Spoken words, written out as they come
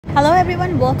Hello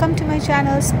everyone, welcome to my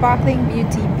channel Sparkling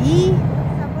Beauty B.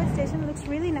 Subway station looks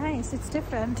really nice. It's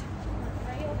different.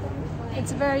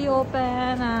 It's very open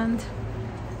and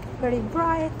very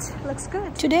bright. Looks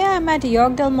good. Today I'm at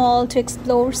Yorkdale Mall to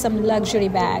explore some luxury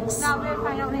bags. Now we're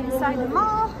finally inside the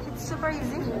mall. It's super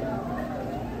easy.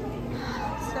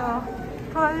 So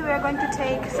probably we're going to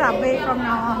take subway from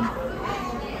now on,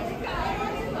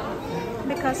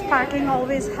 because parking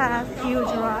always has huge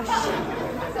rush.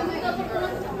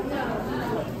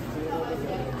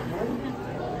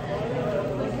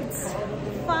 It's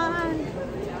fun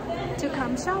to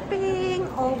come shopping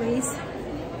always.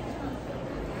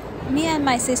 Me and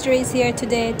my sister is here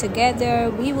today. Together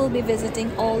we will be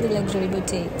visiting all the luxury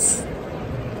boutiques.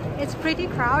 It's pretty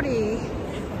crowded.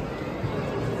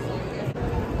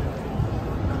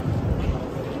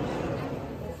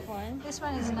 This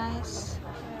one is nice.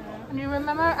 And you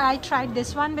remember I tried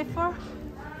this one before?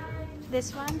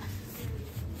 This one?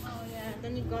 Oh yeah,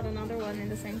 then you got another one in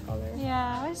the same color.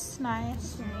 Yeah, it's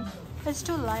nice. Nice. It's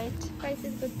too light. Price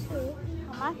is good too.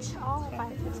 How much? Oh,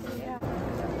 $5.50. Yeah.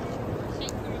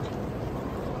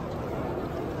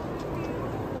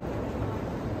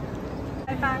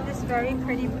 I found this very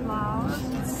pretty blouse.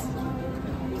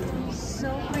 It's so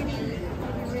pretty.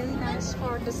 It'll be really nice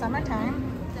for the summertime.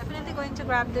 Definitely going to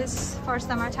grab this for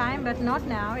summertime, but not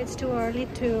now. It's too early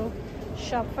to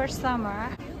shop for summer.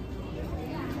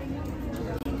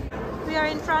 We are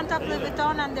in front of Louis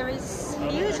Vuitton and there is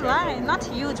huge line. Not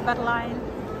huge, but line.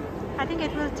 I think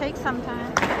it will take some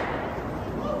time.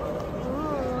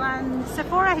 Ooh, and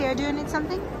Sephora here. Do you need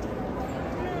something?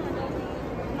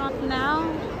 Not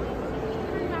now.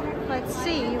 Let's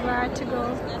see where to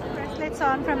go. Bracelets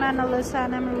on from Ana Luisa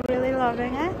and I'm really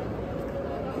loving it.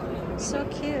 So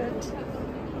cute.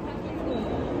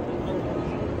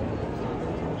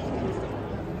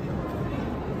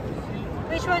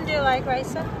 Which one do you like,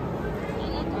 Raisa?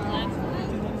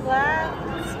 Black.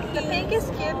 The pink is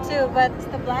cute too, but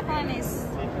the black one is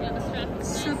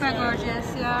super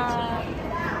gorgeous. Yeah.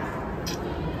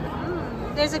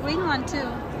 There's a green one too.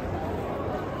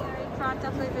 In front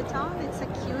of Louis Vuitton. It's a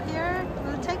queue here. It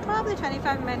will take probably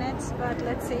 25 minutes, but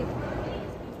let's see.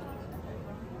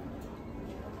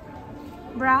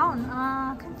 Brown.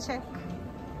 I can check.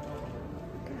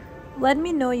 Let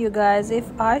me know, you guys, if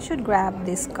I should grab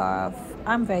this scarf.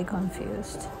 I'm very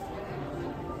confused.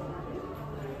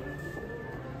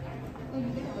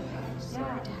 So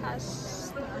it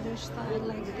has the other style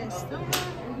like this.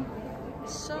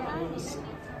 It's so nice.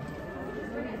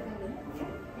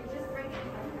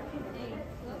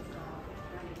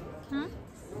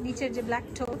 Niche the black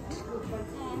tote.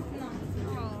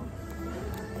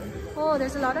 Oh,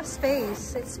 there's a lot of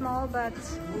space. It's small, but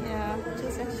yeah, it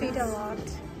doesn't fit a lot.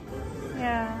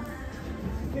 Yeah.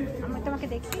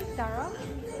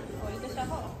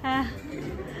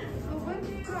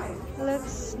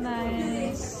 Looks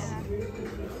nice.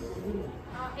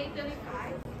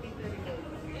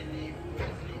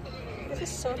 This is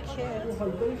so cute.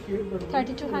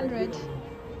 3,200.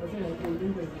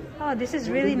 Oh, this is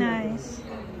really nice.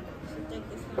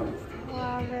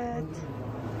 Love it.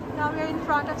 Now we're in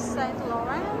front of St.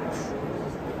 Laurent.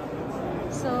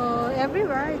 So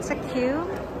everywhere it's a queue.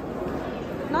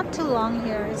 Not too long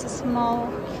here. It's a small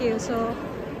queue. So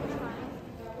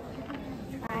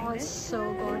oh, it's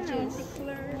so gorgeous.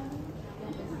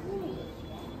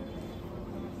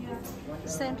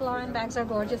 St. Laurent bags are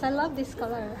gorgeous. I love this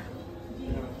color.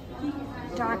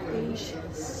 Dark beige.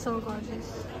 So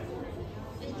gorgeous.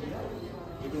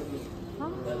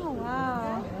 Oh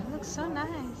wow. It looks so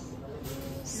nice.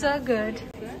 So good.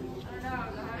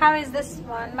 How is this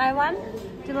one? My one?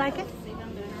 Do you like it?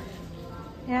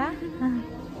 Yeah?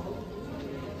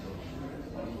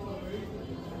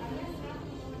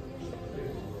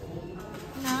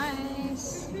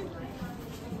 Nice.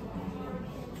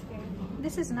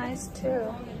 This is nice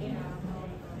too.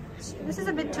 This is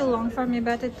a bit too long for me,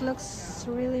 but it looks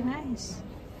really nice.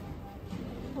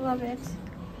 Love it.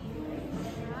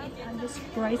 And this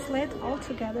bracelet all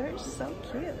together is so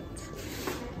cute.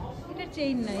 এটা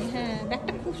chain নাই হ্যাঁ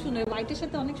ব্যাগটা খুব সুন্দর হোয়াইটের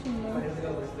সাথে অনেক সুন্দর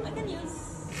I can use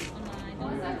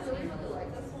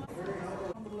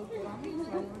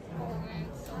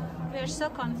We're so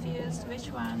confused which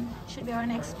one should be our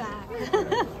next bag.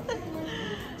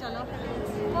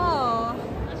 Oh,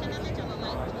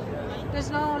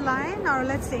 there's no line, or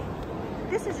let's see.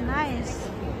 This is nice.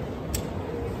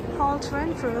 All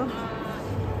trend through.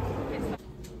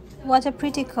 What a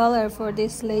pretty color for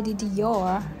this Lady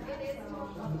Dior.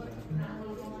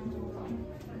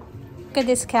 Look at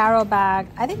this Caro bag.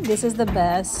 I think this is the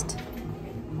best.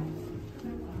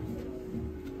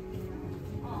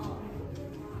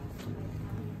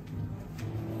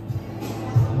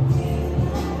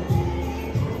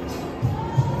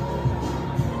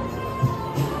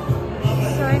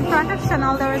 front of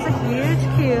Chanel there is a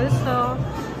huge queue, so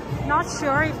not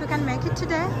sure if we can make it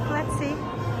today. Let's see.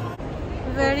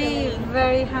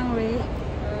 Very hungry.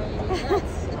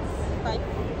 It's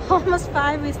 5. Almost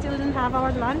 5. We still didn't have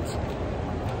our lunch.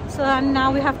 So and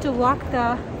now we have to walk.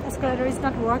 The escalator is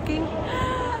not working.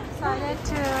 Decided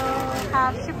to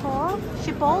have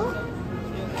Chipol.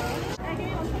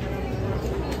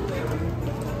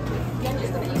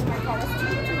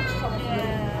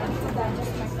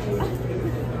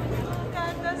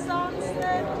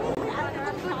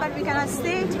 But we cannot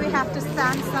sit, we have to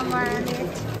stand somewhere and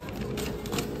eat.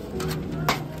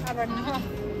 I don't know.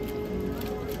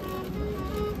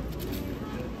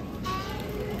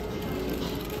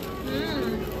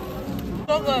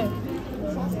 So good.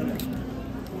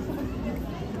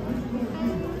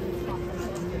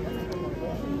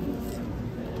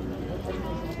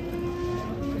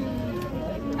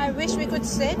 I wish we could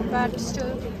sit, but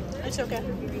still, it's okay.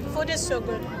 Food is so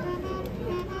good.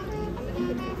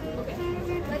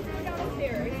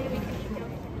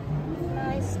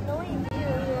 Nice knowing you.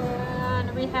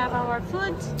 And we have our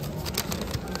food.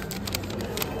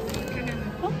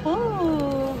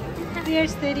 Oh, we are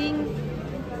sitting.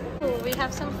 Oh, we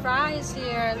have some fries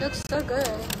here. Looks so good.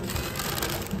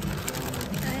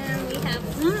 And we have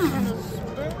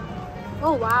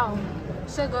Oh wow,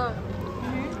 so good.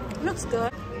 Looks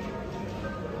good.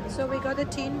 So we got a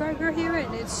teen burger here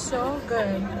and it's so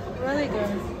good. Really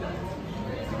good.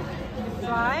 The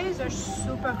fries are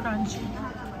super crunchy.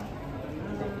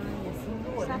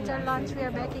 So after lunch we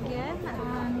are back again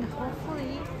and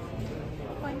hopefully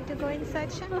going to go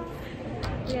inside Chanel.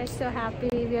 We are so happy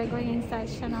we are going inside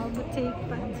Chanel boutique,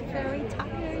 but very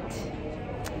tired.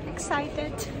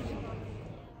 Excited.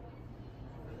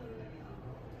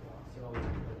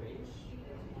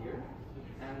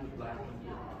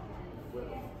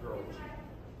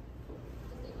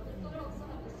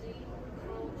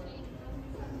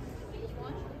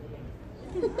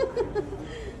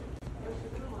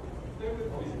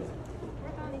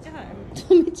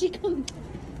 좀 찍었네.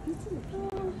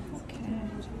 Okay.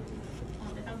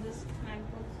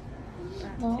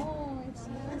 Oh, it's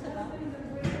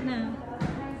no.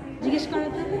 Jigish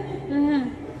karata?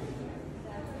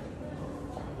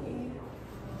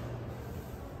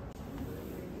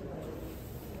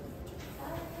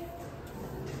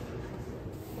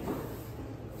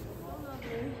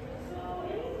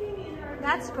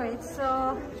 That's great.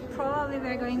 So probably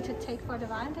we're going to take for the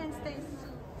Valentine's Day.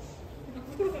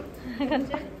 I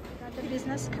got the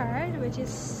business card, which is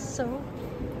so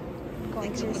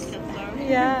gorgeous.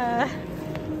 Yeah.